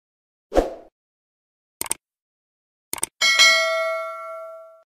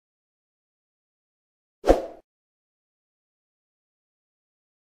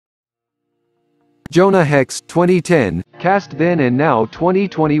Jonah Hex, 2010, cast then and now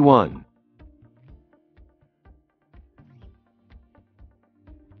 2021.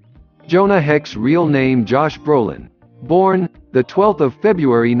 Jonah Hex, real name Josh Brolin. Born the 12th of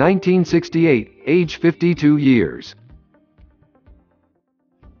February 1968, age 52 years.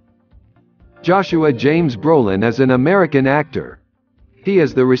 Joshua James Brolin is an American actor. He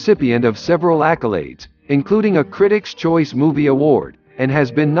is the recipient of several accolades, including a Critics' Choice Movie Award, and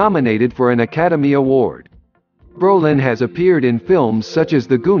has been nominated for an Academy Award. Brolin has appeared in films such as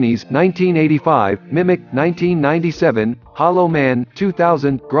The Goonies 1985, Mimic 1997, Hollow Man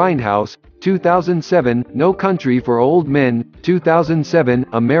 2000, Grindhouse 2007, No Country for Old Men 2007,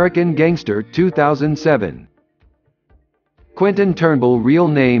 American Gangster 2007. Quentin Turnbull, real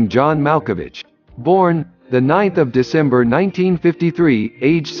name John Malkovich. Born the 9th of December 1953,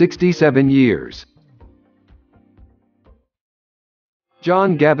 age 67 years.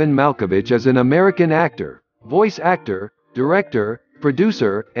 John Gavin Malkovich is an American actor, voice actor, director,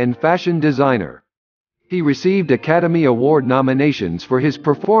 producer, and fashion designer. He received Academy Award nominations for his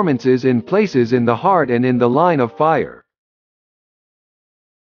performances in Places in the Heart and In the Line of Fire.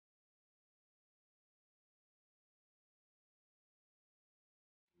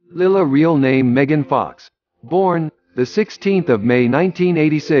 Lilah, real name Megan Fox. Born the 16th of May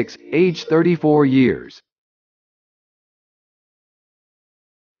 1986, age 34 years.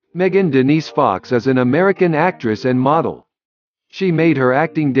 Megan Denise Fox is an American actress and model. She made her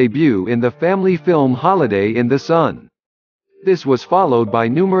acting debut in the family film Holiday in the Sun. This was followed by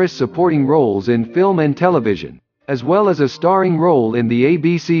numerous supporting roles in film and television, as well as a starring role in the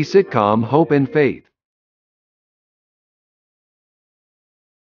ABC sitcom Hope and Faith.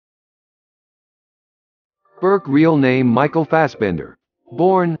 Burke, real name Michael Fassbender.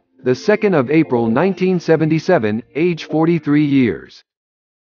 Born the 2nd of April 1977, age 43 years.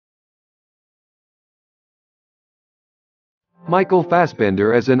 Michael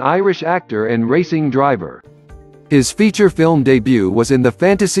Fassbender is an Irish actor and racing driver. His feature film debut was in the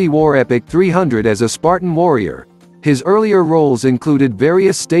fantasy war epic 300 as a Spartan warrior. His earlier roles included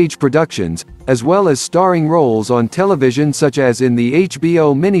various stage productions, as well as starring roles on television such as in the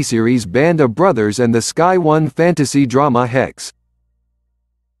HBO miniseries Band of Brothers and the Sky One fantasy drama Hex.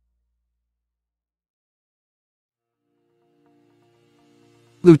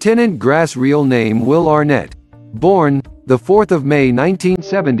 Lieutenant Grass, real name Will Arnett. Born the 4th of May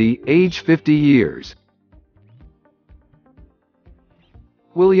 1970, age 50 years.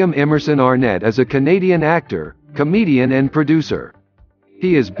 William Emerson Arnett is a Canadian actor, comedian and producer.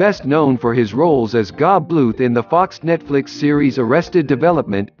 He is best known for his roles as Gob Bluth in the Fox Netflix series Arrested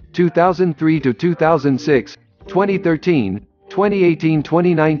Development, 2003-2006, 2013,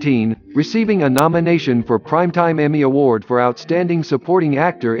 2018-2019, receiving a nomination for Primetime Emmy Award for Outstanding Supporting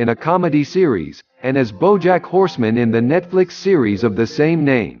Actor in a Comedy Series, and as BoJack Horseman in the Netflix series of the same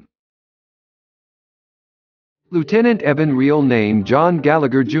name. Lieutenant Evan, real name John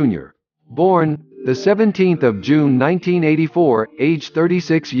Gallagher Jr. Born the 17th of June 1984, age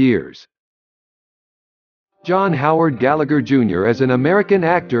 36 years. John Howard Gallagher Jr. is an American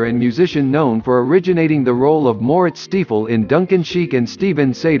actor and musician known for originating the role of Moritz Stiefel in Duncan Sheik and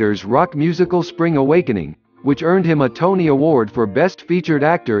Steven Sater's rock musical Spring Awakening, which earned him a Tony Award for Best Featured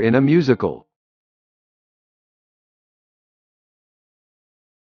Actor in a Musical.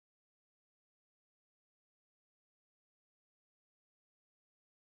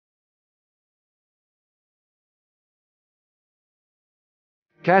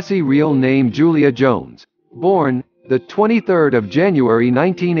 Cassie, real name Julia Jones. Born the 23rd of January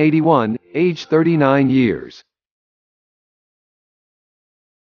 1981, age 39 years.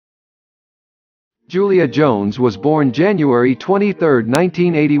 Julia Jones was born January 23,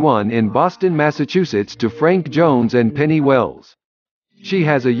 1981 in Boston, Massachusetts to Frank Jones and Penny Wells. She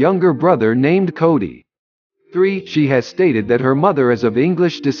has a younger brother named Cody. 3. She has stated that her mother is of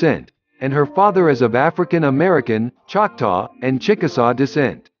English descent, and her father is of African American, Choctaw, and Chickasaw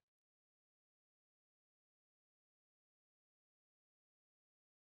descent.